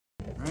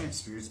Alright,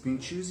 Spirit's being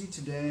choosy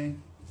today.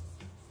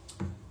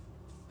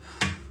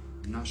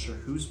 I'm not sure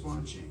who's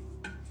watching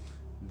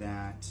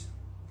that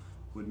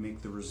would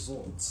make the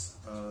results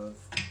of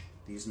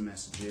these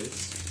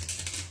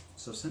messages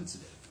so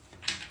sensitive.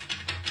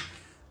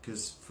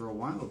 Because for a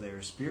while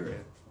there,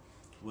 Spirit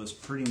was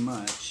pretty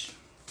much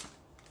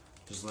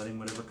just letting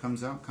whatever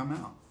comes out come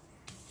out.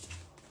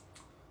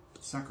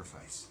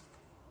 Sacrifice.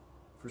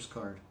 First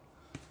card.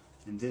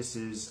 And this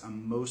is a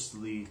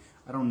mostly,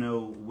 I don't know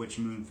which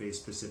moon phase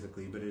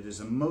specifically, but it is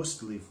a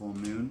mostly full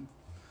moon.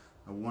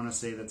 I want to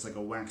say that's like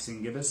a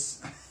waxing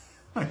gibbous.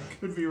 I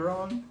could be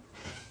wrong.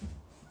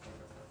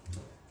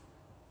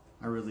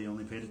 I really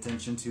only paid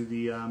attention to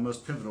the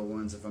most pivotal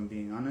ones, if I'm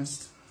being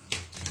honest.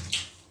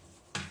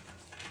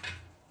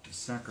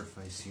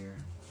 Sacrifice here.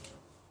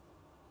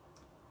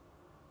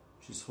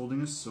 She's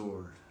holding a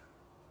sword.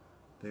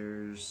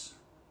 There's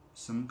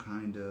some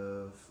kind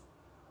of,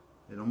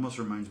 it almost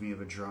reminds me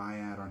of a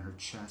dryad on her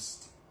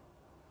chest.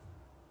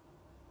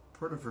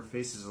 Part of her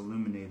face is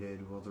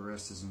illuminated while the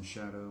rest is in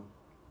shadow.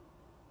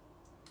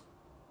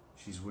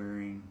 She's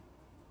wearing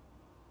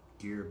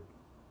gear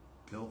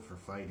built for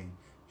fighting.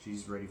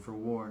 She's ready for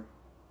war.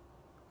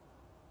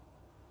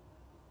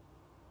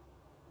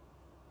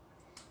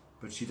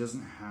 But she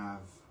doesn't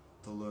have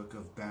the look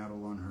of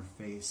battle on her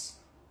face.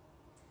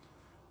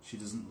 She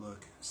doesn't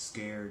look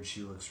scared,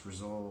 she looks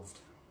resolved.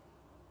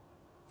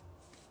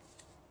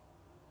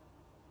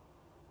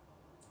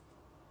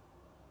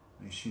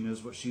 And she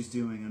knows what she's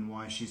doing and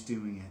why she's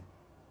doing it.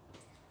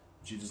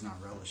 She does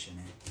not relish in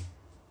it.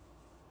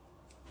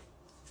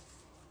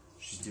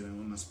 She's doing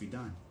what must be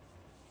done.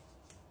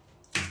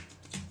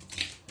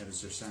 That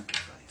is her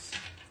sacrifice.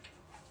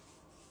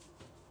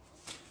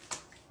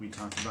 We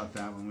talked about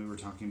that when we were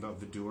talking about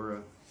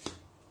Vidura.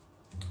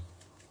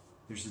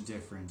 There's a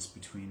difference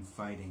between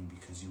fighting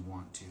because you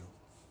want to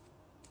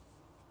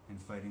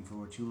and fighting for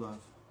what you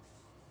love.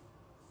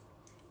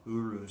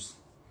 Uruz,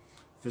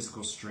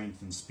 physical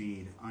strength and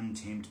speed,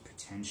 untamed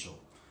potential,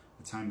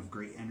 a time of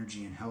great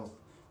energy and health,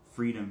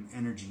 freedom,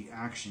 energy,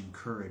 action,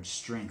 courage,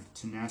 strength,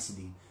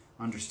 tenacity,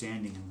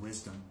 understanding, and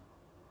wisdom.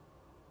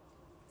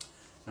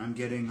 And I'm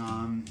getting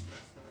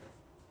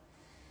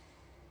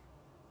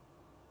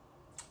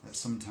that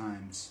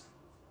sometimes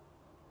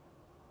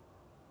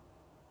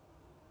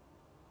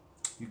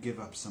you give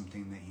up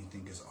something that you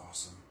think is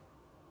awesome.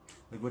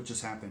 Like what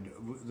just happened.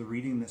 The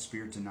reading that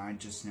Spirit denied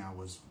just now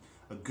was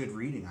a good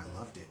reading. I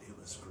loved it. It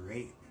was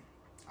great.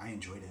 I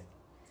enjoyed it.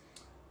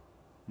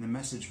 And the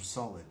message was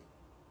solid.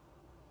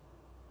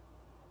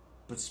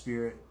 But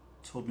Spirit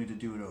told me to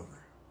do it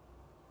over.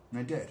 And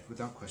I did,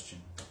 without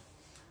question.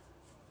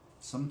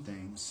 Some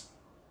things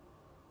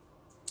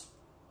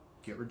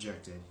get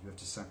rejected. You have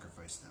to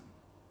sacrifice them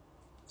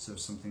so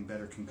something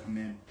better can come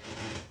in.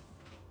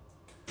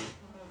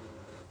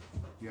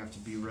 You have to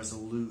be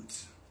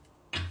resolute.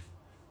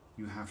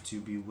 You have to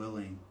be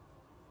willing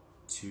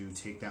to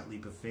take that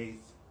leap of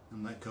faith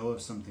and let go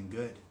of something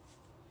good.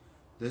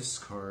 This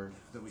card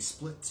that we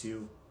split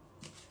to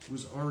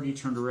was already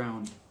turned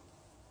around.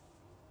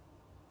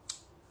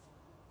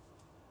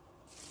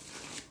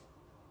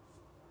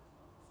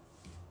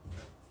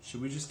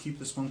 Should we just keep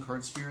this one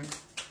card, Spirit?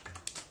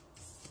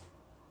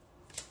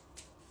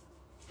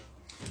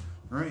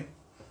 Alright,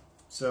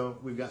 so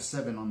we've got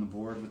 7 on the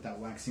board with that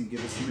waxing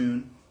gibbous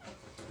moon.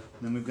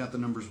 And then we've got the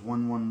numbers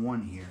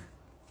 111 here.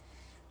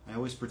 I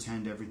always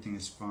pretend everything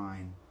is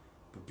fine,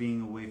 but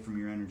being away from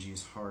your energy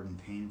is hard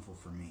and painful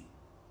for me.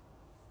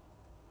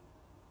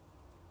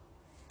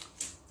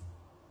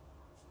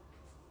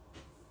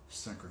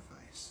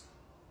 Sacrifice.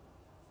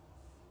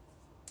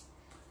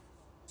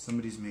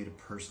 Somebody's made a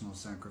personal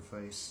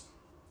sacrifice,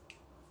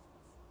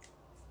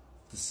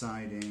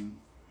 deciding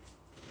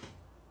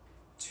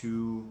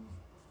to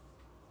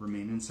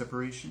remain in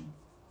separation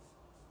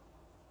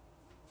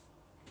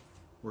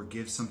or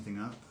give something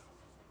up.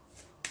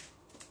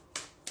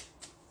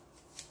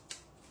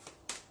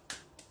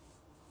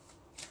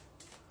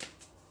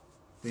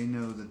 They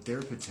know that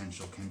their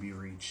potential can be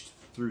reached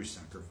through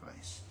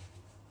sacrifice.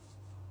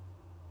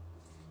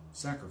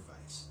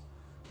 Sacrifice.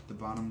 The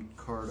bottom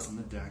card on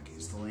the deck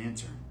is the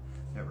lantern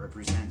that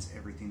represents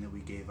everything that we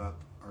gave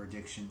up, our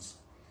addictions.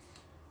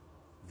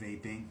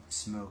 Vaping,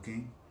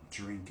 smoking,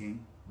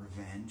 drinking,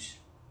 revenge,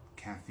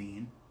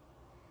 caffeine.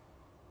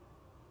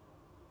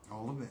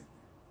 All of it.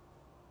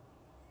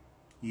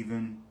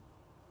 Even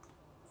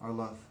our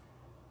love.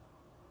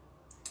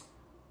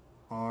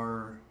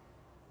 Our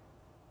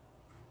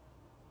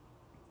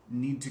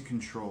need to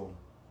control.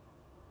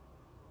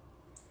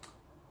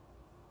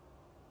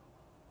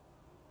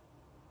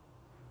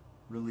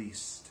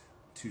 Released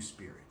to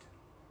Spirit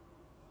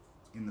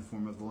in the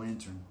form of the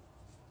lantern.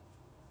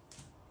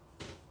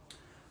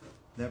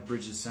 That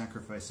bridges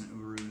sacrifice in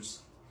Uruz.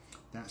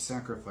 That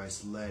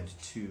sacrifice led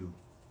to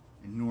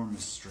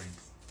enormous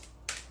strength.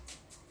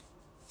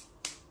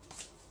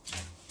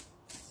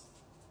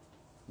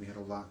 We had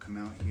a lot come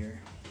out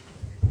here.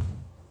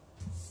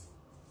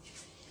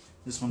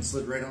 This one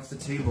slid right off the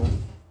table.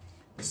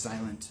 The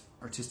silent,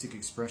 artistic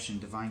expression,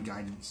 divine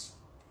guidance.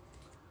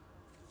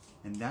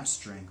 And that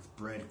strength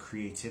bred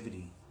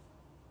creativity.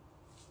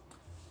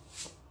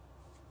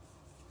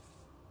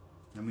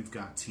 Then we've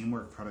got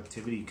teamwork,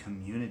 productivity,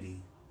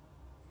 community,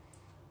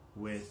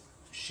 with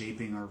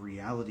shaping our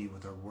reality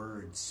with our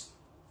words.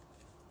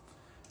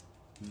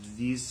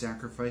 These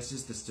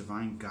sacrifices, this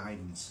divine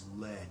guidance,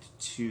 led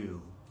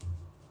to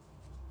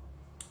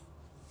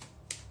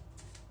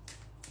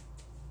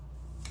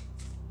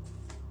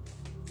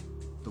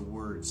the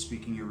word,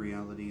 speaking your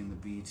reality, and the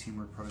B,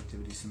 teamwork,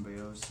 productivity,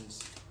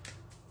 symbiosis.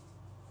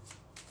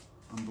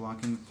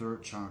 Unblocking the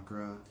throat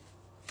chakra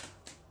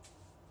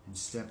and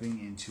stepping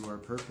into our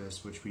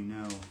purpose, which we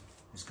know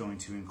is going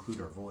to include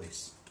our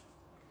voice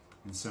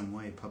in some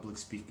way, public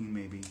speaking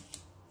maybe.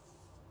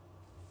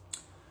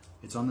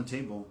 It's on the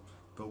table,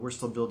 but we're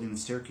still building the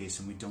staircase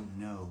and we don't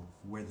know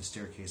where the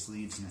staircase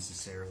leads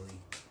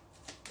necessarily.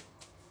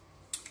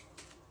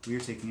 We are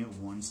taking it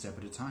one step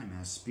at a time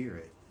as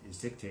Spirit is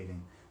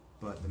dictating,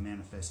 but the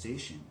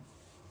manifestation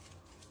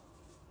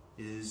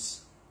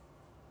is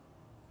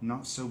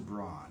not so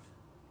broad,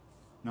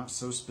 not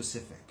so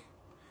specific.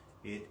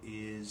 It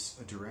is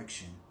a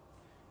direction.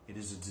 It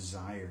is a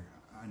desire,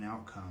 an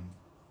outcome,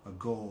 a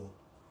goal,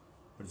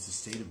 but it's a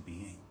state of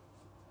being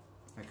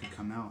that could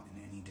come out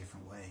in any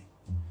different way.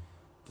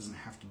 It doesn't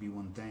have to be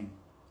one thing.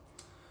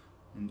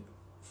 And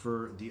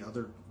for the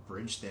other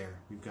bridge there,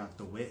 we've got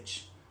the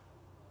witch,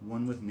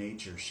 one with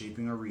nature,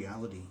 shaping our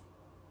reality.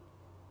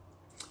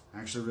 I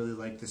actually really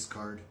like this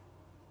card.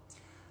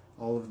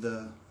 All of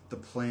the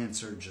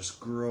plants are just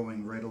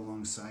growing right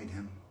alongside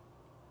him.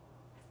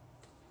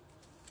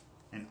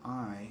 And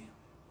I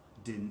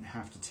didn't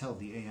have to tell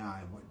the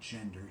AI what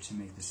gender to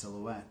make the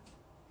silhouette.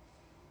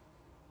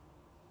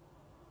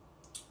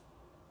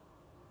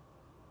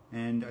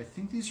 And I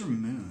think these are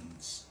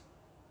moons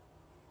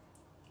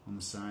on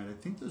the side. I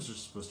think those are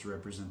supposed to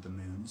represent the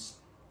moons.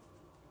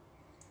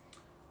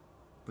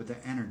 But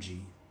the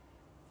energy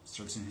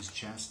starts in his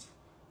chest,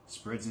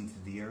 spreads into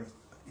the earth,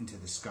 into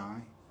the sky.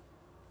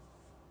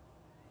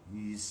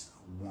 He's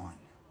one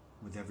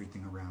with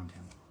everything around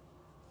him.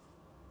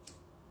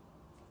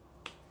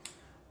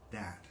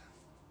 That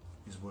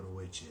is what a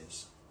witch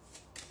is.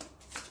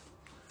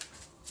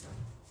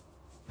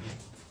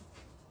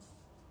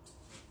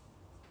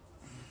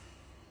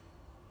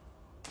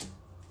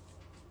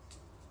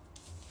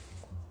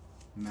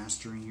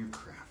 Mastering your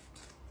craft.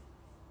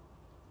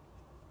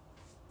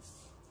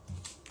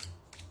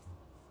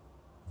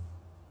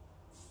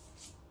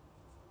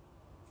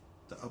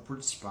 The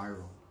upward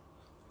spiral,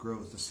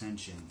 growth,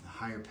 ascension, the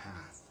higher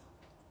path.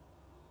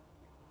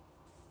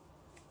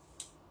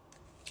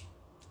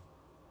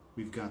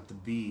 We've got the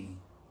B,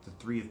 the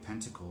Three of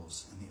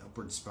Pentacles, and the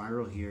upward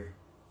spiral here.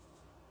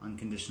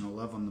 Unconditional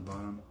love on the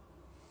bottom.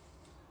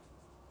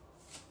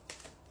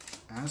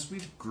 As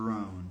we've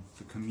grown,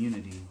 the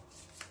community,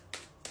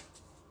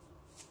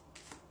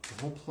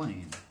 the whole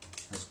plane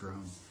has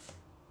grown.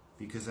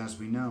 Because as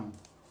we know,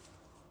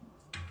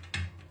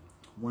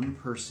 one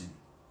person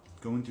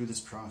going through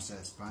this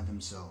process by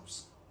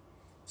themselves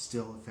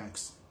still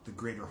affects the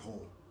greater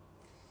whole.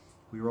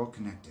 We are all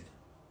connected.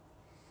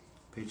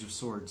 Page of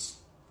Swords.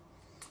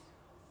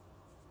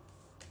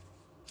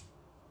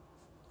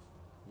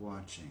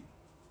 Watching.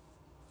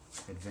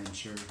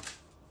 Adventure.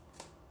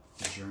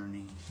 The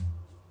journey.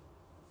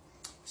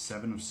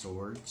 Seven of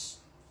Swords.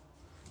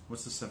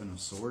 What's the Seven of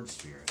Swords,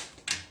 Spirit?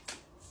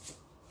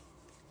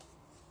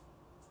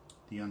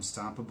 The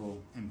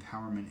unstoppable,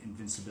 empowerment,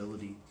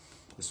 invincibility.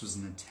 This was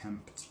an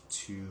attempt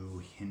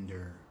to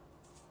hinder.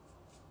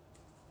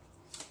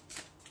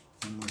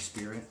 One more,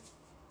 Spirit.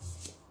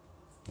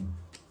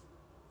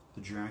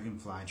 The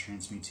dragonfly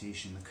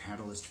transmutation, the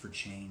catalyst for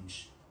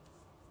change.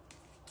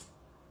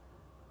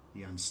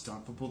 The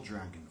unstoppable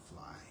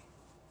dragonfly.